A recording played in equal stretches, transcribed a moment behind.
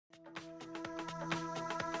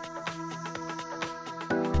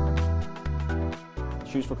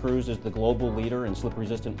Shoes for Crews is the global leader in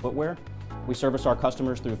slip-resistant footwear. We service our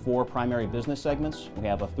customers through 4 primary business segments. We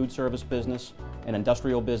have a food service business, an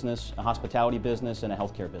industrial business, a hospitality business, and a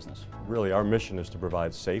healthcare business. Really, our mission is to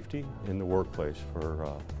provide safety in the workplace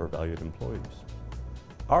for valued employees.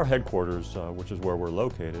 Our headquarters, which is where we're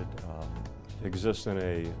located, exists in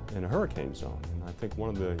a hurricane zone. And I think one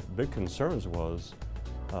of the big concerns was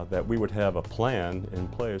that we would have a plan in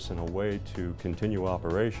place and a way to continue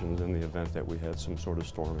operations in the event that we had some sort of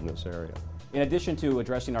storm in this area. In addition to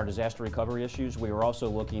addressing our disaster recovery issues, we were also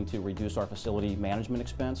looking to reduce our facility management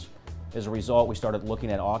expense. As a result, we started looking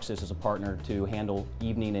at Auxis as a partner to handle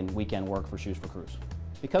evening and weekend work for Shoes for Crews.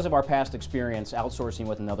 Because of our past experience outsourcing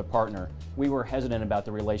with another partner, we were hesitant about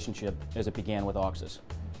the relationship as it began with Auxis.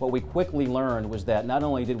 What we quickly learned was that not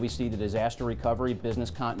only did we see the disaster recovery business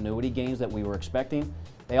continuity gains that we were expecting,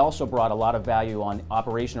 they also brought a lot of value on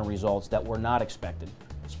operational results that were not expected,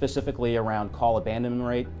 specifically around call abandonment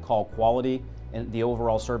rate, call quality, and the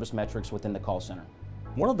overall service metrics within the call center.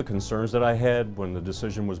 One of the concerns that I had when the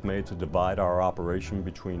decision was made to divide our operation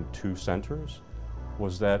between 2 centers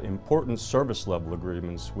was that important service level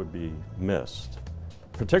agreements would be missed,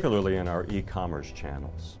 particularly in our e-commerce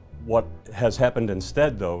channels. What has happened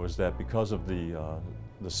instead, though, is that because of the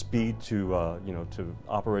speed to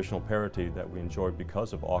operational parity that we enjoyed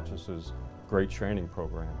because of Auxis's great training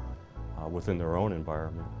program within their own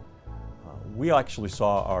environment, we actually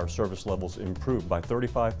saw our service levels improve by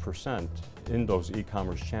 35% in those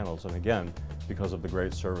e-commerce channels, and again, because of the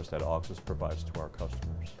great service that Auxis provides to our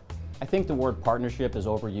customers. I think the word partnership is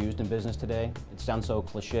overused in business today. It sounds so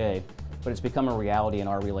cliche, but it's become a reality in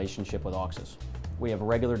our relationship with Auxis. We have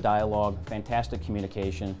regular dialogue, fantastic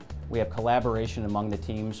communication. We have collaboration among the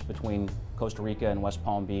teams between Costa Rica and West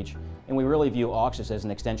Palm Beach, and we really view Auxis as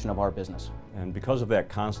an extension of our business. And because of that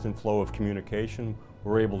constant flow of communication,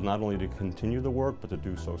 we're able not only to continue the work, but to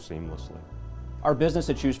do so seamlessly. Our business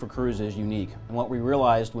at Shoes for Crews is unique, and what we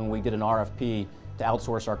realized when we did an RFP to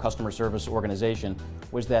outsource our customer service organization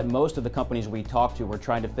was that most of the companies we talked to were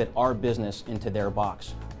trying to fit our business into their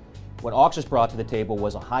box. What Auxis brought to the table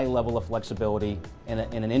was a high level of flexibility and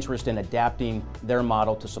an interest in adapting their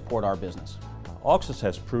model to support our business. Auxis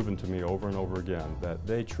has proven to me over and over again that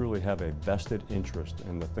they truly have a vested interest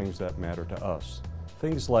in the things that matter to us.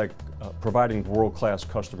 Things like providing world-class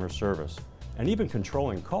customer service and even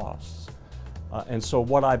controlling costs. And so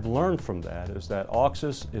what I've learned from that is that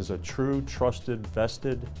Auxis is a true, trusted,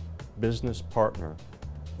 vested business partner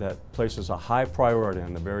that places a high priority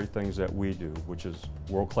on the very things that we do, which is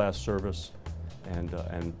world-class service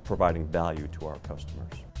and providing value to our customers.